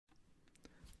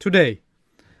Today,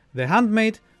 the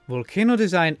handmade volcano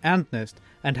design ant nest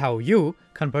and how you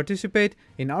can participate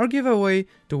in our giveaway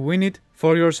to win it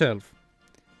for yourself.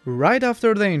 Right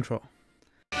after the intro.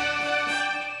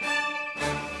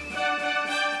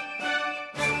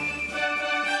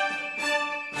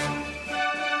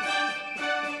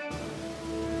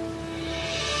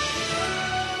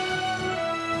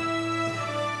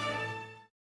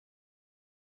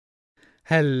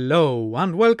 Hello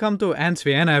and welcome to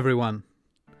AntsVienna, everyone.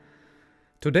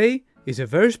 Today is a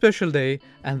very special day,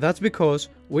 and that's because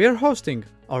we are hosting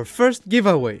our first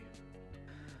giveaway.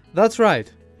 That's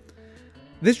right.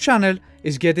 This channel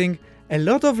is getting a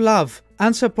lot of love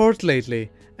and support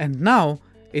lately, and now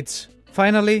it's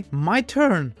finally my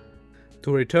turn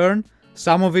to return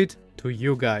some of it to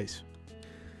you guys.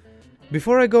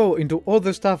 Before I go into all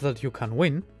the stuff that you can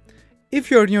win, if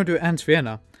you're new to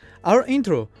AntsVienna, our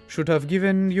intro should have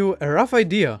given you a rough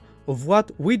idea of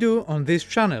what we do on this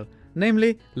channel,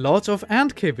 namely lots of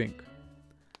ant keeping.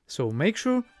 So make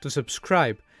sure to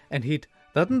subscribe and hit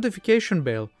that notification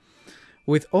bell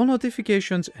with all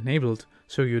notifications enabled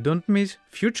so you don't miss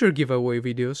future giveaway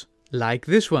videos like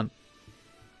this one.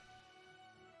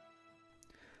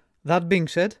 That being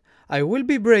said, I will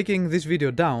be breaking this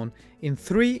video down in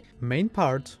 3 main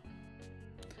parts,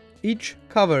 each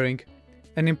covering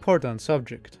an important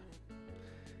subject.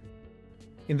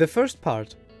 In the first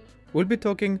part, we'll be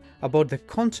talking about the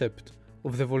concept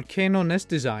of the volcano nest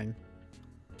design.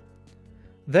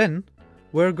 Then,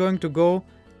 we're going to go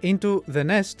into the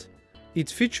nest,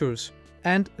 its features,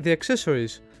 and the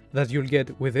accessories that you'll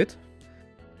get with it.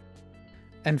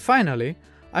 And finally,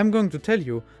 I'm going to tell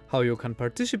you how you can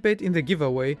participate in the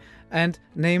giveaway and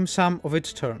name some of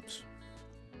its terms.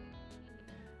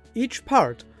 Each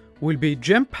part will be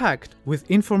jam-packed with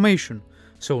information,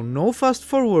 so no fast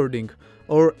forwarding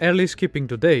or early skipping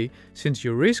today, since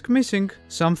you risk missing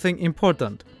something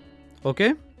important.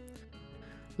 Okay?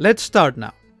 Let's start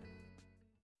now.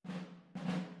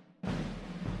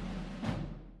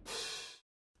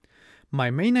 My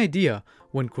main idea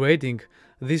when creating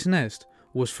this nest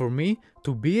was for me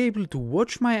to be able to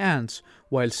watch my ants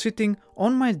while sitting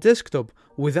on my desktop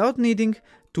without needing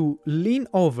to lean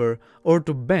over or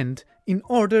to bend in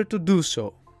order to do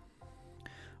so.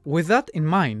 With that in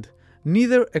mind,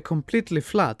 neither a completely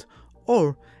flat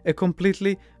or a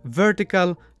completely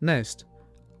vertical nest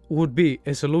would be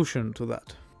a solution to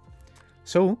that.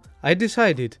 So I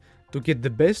decided to get the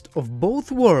best of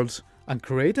both worlds and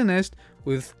create a nest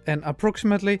with an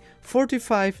approximately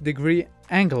 45-degree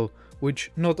angle,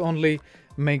 which not only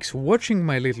makes watching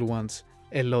my little ones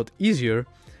a lot easier,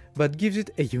 but gives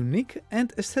it a unique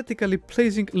and aesthetically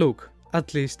pleasing look,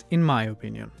 at least in my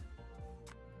opinion.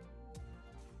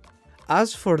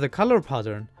 As for the color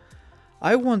pattern,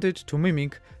 I wanted to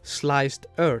mimic sliced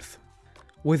earth,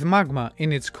 with magma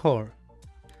in its core,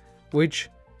 which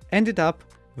ended up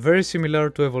very similar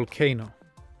to a volcano.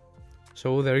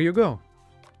 So there you go.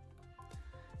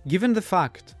 Given the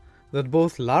fact that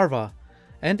both larvae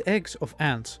and eggs of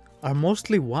ants are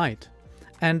mostly white,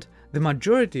 and the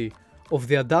majority of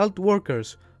the adult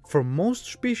workers for most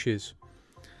species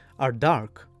are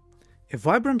dark, a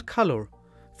vibrant color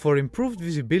for improved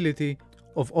visibility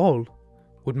of all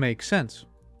would make sense.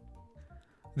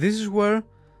 This is where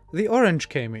the orange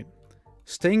came in,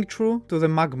 staying true to the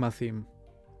magma theme.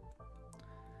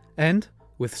 And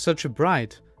with such a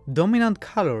bright, dominant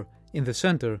color in the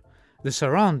center, the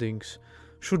surroundings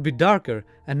should be darker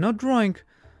and not drawing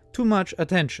too much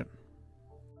attention.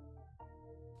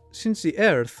 Since the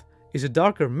earth is a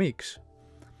darker mix,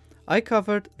 I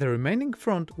covered the remaining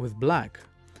front with black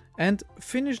and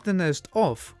finished the nest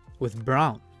off with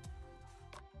brown.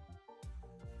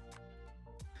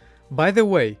 By the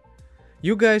way,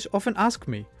 you guys often ask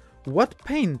me what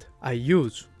paint I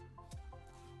use.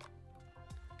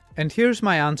 And here's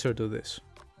my answer to this.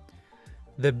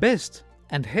 The best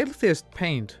and healthiest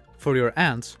paint for your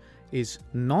ants is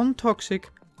non-toxic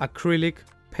acrylic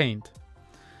paint.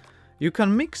 You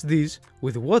can mix these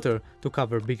with water to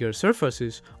cover bigger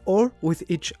surfaces or with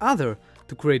each other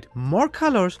to create more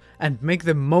colors and make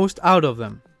the most out of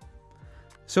them.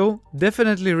 So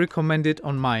definitely recommend it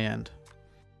on my end.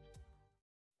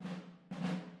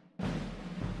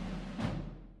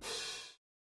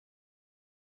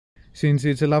 Since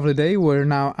it's a lovely day, we're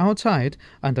now outside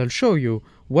and I'll show you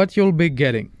what you'll be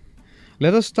getting.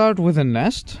 Let us start with the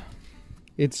nest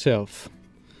itself,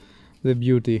 the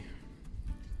beauty.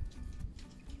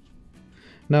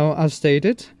 Now, as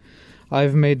stated,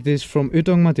 I've made this from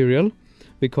Ytong material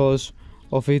because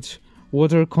of its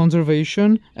water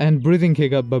conservation and breathing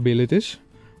capabilities,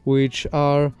 which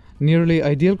are nearly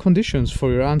ideal conditions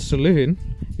for your ants to live in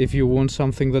if you want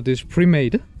something that is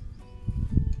pre-made.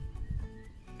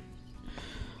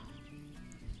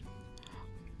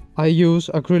 I use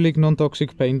acrylic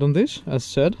non-toxic paint on this, as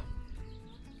said.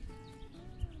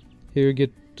 Here you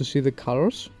get to see the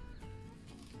colors.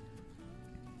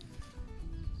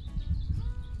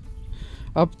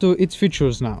 Up to its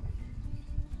features now.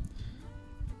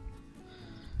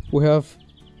 We have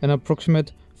an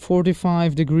approximate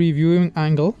 45-degree viewing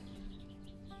angle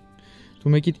to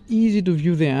make it easy to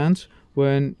view the ants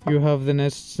when you have the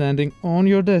nest standing on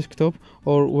your desktop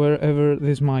or wherever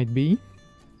this might be.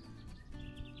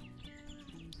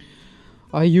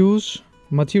 I use,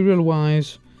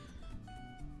 material-wise,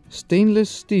 stainless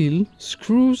steel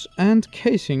screws and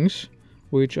casings,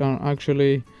 which are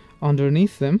actually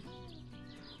underneath them.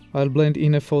 I'll blend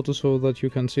in a photo so that you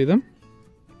can see them,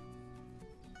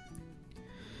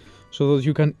 so that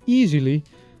you can easily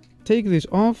take this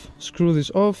off, screw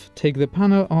this off, take the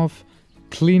panel off,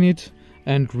 clean it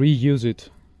and reuse it.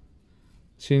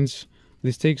 Since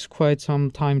this takes quite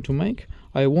some time to make,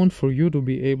 I want for you to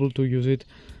be able to use it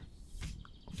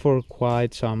for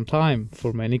quite some time,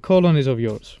 for many colonies of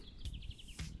yours.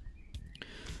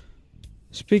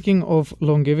 Speaking of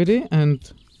longevity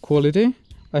and quality,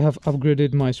 I have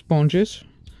upgraded my sponges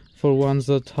for ones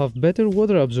that have better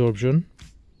water absorption.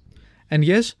 And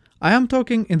yes, I am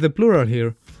talking in the plural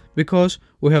here, because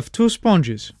we have two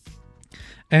sponges.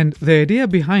 And the idea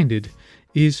behind it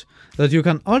is that you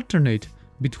can alternate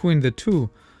between the two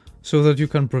so that you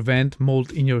can prevent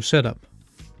mold in your setup.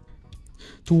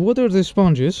 To water the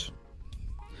sponges,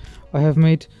 I have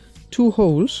made two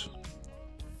holes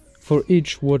for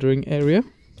each watering area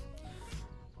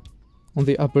on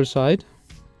the upper side.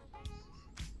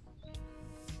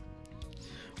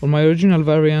 On my original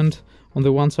variant, on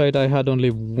the one side I had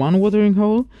only one watering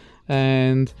hole,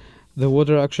 and the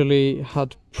water actually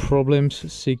had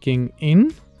problems seeking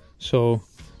in, so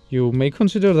you may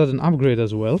consider that an upgrade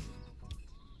as well.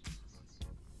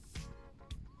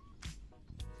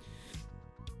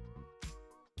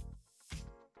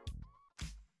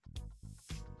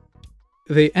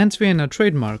 The AntsVienna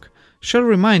trademark shall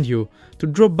remind you to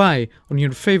drop by on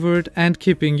your favorite ant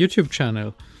keeping YouTube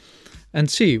channel and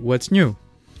see what's new.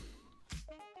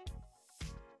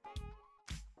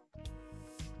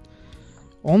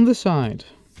 On the side,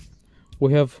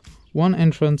 we have one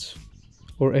entrance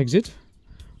or exit,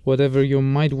 whatever you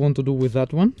might want to do with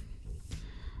that one.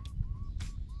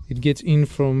 It gets in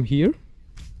from here,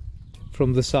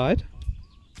 from the side.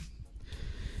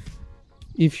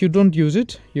 If you don't use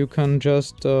it, you can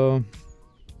just fill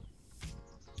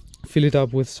it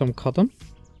up with some cotton,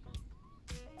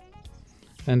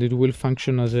 and it will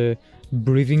function as a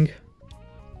breathing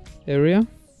area.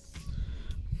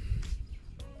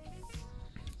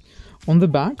 On the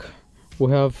back,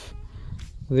 we have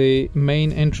the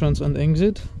main entrance and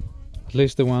exit, at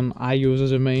least the one I use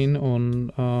as a main on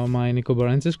my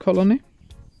Nicobarensis colony.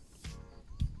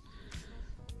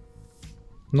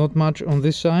 Not much on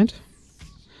this side,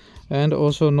 and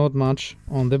also not much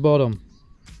on the bottom.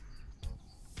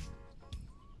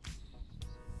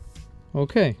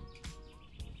 Okay.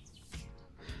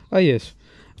 Ah yes,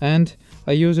 and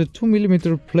I use a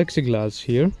 2mm plexiglass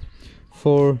here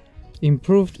for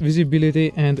improved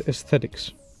visibility and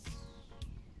aesthetics.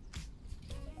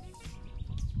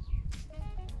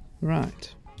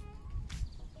 Right.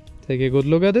 Take a good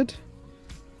look at it.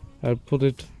 I'll put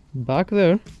it back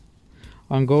there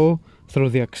and go through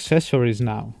the accessories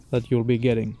now that you'll be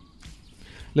getting.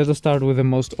 Let us start with the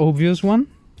most obvious one.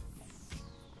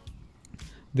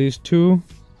 These two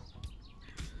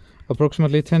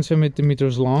approximately 10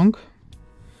 centimeters long,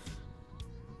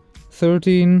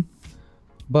 13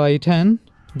 by 10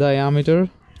 diameter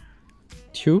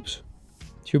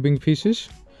tubing pieces,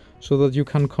 so that you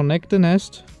can connect the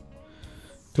nest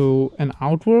to an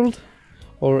outworld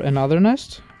or another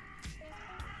nest.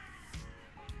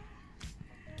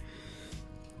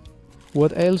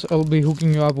 What else I'll be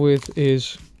hooking you up with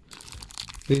is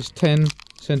this 10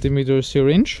 centimeter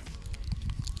syringe.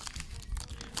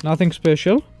 Nothing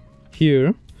special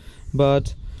here,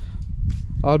 but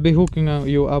I'll be hooking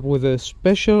you up with a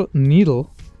special needle,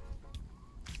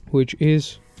 which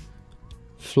is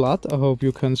flat. I hope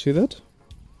you can see that.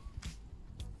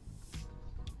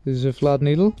 This is a flat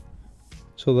needle,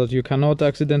 so that you cannot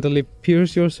accidentally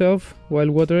pierce yourself while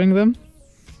watering them.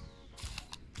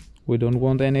 We don't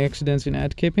want any accidents in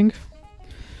ant keeping.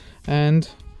 And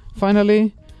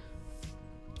finally,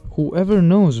 whoever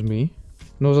knows me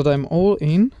knows that I'm all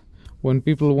in when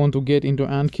people want to get into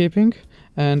ant keeping,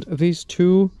 and these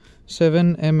two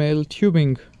 7 ml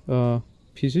tubing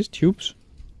tubes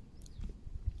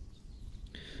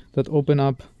that open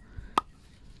up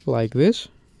like this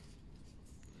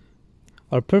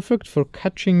are perfect for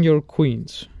catching your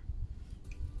queens.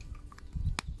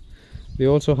 They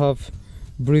also have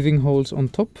breathing holes on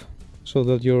top so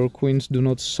that your queens do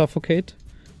not suffocate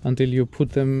until you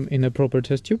put them in a proper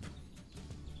test tube.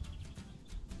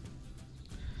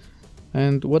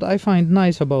 And what I find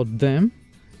nice about them,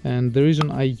 and the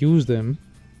reason I use them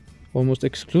almost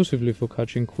exclusively for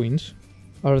catching queens,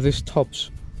 are these tops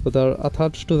that are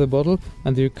attached to the bottle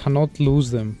and you cannot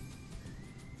lose them.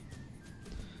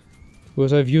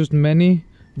 Because I've used many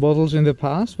bottles in the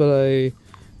past, but I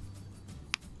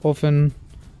often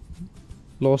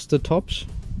lost the tops.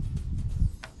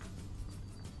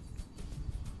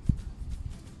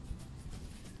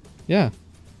 Yeah.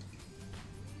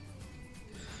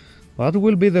 That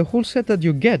will be the whole set that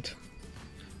you get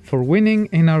for winning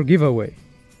in our giveaway.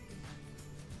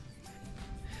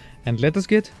 And let us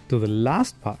get to the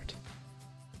last part.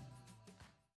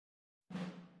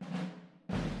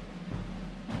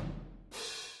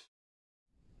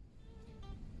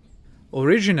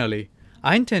 Originally,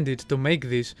 I intended to make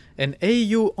this an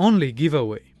AU only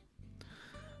giveaway.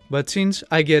 But since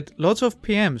I get lots of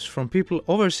PMs from people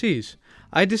overseas,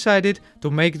 I decided to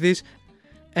make this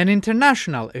an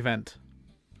international event.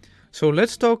 So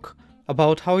let's talk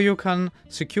about how you can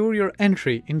secure your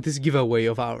entry in this giveaway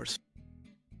of ours.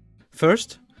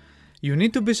 First, you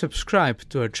need to be subscribed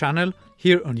to our channel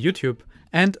here on YouTube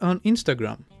and on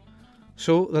Instagram,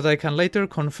 so that I can later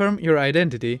confirm your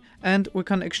identity and we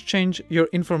can exchange your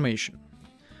information.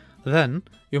 Then,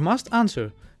 you must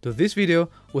answer to this video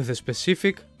with a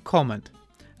specific comment,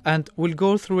 and we'll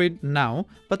go through it now,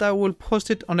 but I will post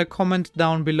it on a comment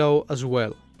down below as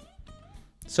well.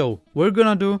 So, we're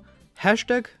gonna do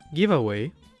hashtag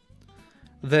giveaway,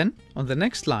 then on the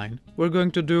next line we're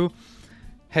going to do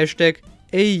hashtag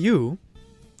AU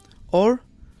or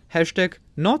hashtag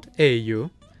not AU,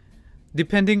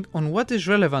 depending on what is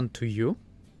relevant to you.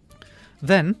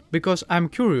 Then, because I'm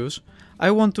curious,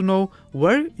 I want to know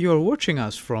where you're watching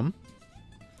us from.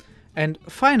 And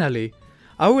finally,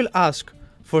 I will ask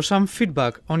for some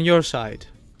feedback on your side.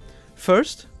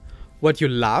 First, what you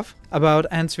love about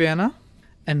AntsVienna,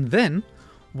 and then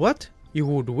what you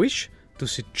would wish to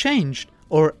see changed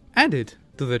or added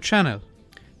to the channel.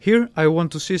 Here I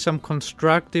want to see some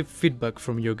constructive feedback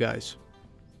from you guys.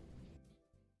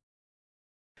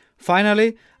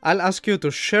 Finally, I'll ask you to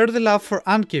share the love for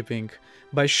ant keeping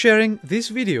by sharing this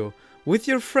video with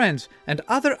your friends and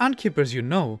other ant keepers you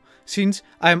know, since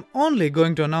I'm only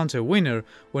going to announce a winner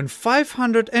when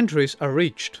 500 entries are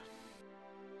reached.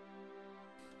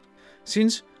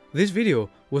 Since this video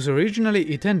was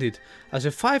originally intended as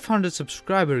a 500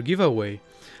 subscriber giveaway,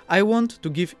 I want to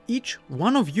give each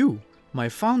one of you, my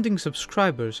founding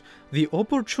subscribers, the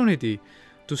opportunity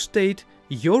to state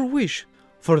your wish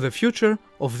for the future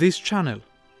of this channel.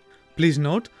 Please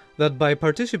note that by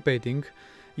participating,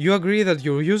 you agree that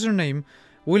your username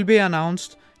will be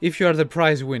announced if you are the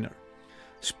prize winner.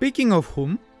 Speaking of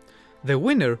whom, the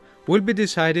winner will be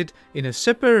decided in a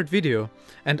separate video,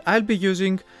 and I'll be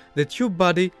using the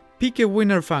TubeBuddy Pick a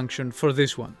Winner function for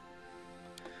this one.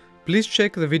 Please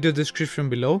check the video description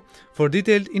below for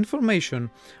detailed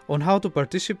information on how to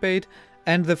participate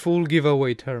and the full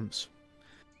giveaway terms.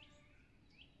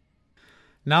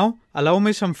 Now, allow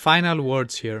me some final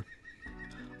words here.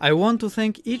 I want to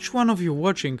thank each one of you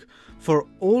watching for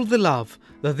all the love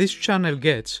that this channel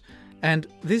gets, and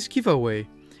this giveaway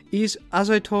is, as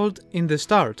I told in the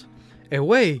start, a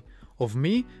way of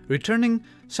me returning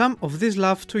some of this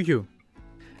love to you.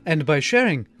 And by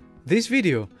sharing this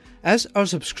video, as our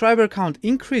subscriber count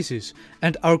increases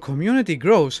and our community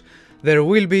grows, there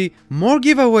will be more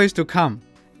giveaways to come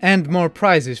and more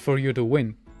prizes for you to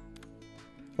win.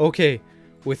 Okay,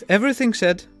 with everything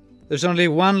said, there's only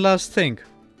one last thing.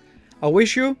 I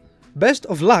wish you best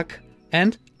of luck,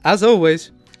 and as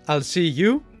always, I'll see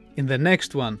you in the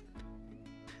next one.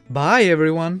 Bye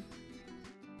everyone!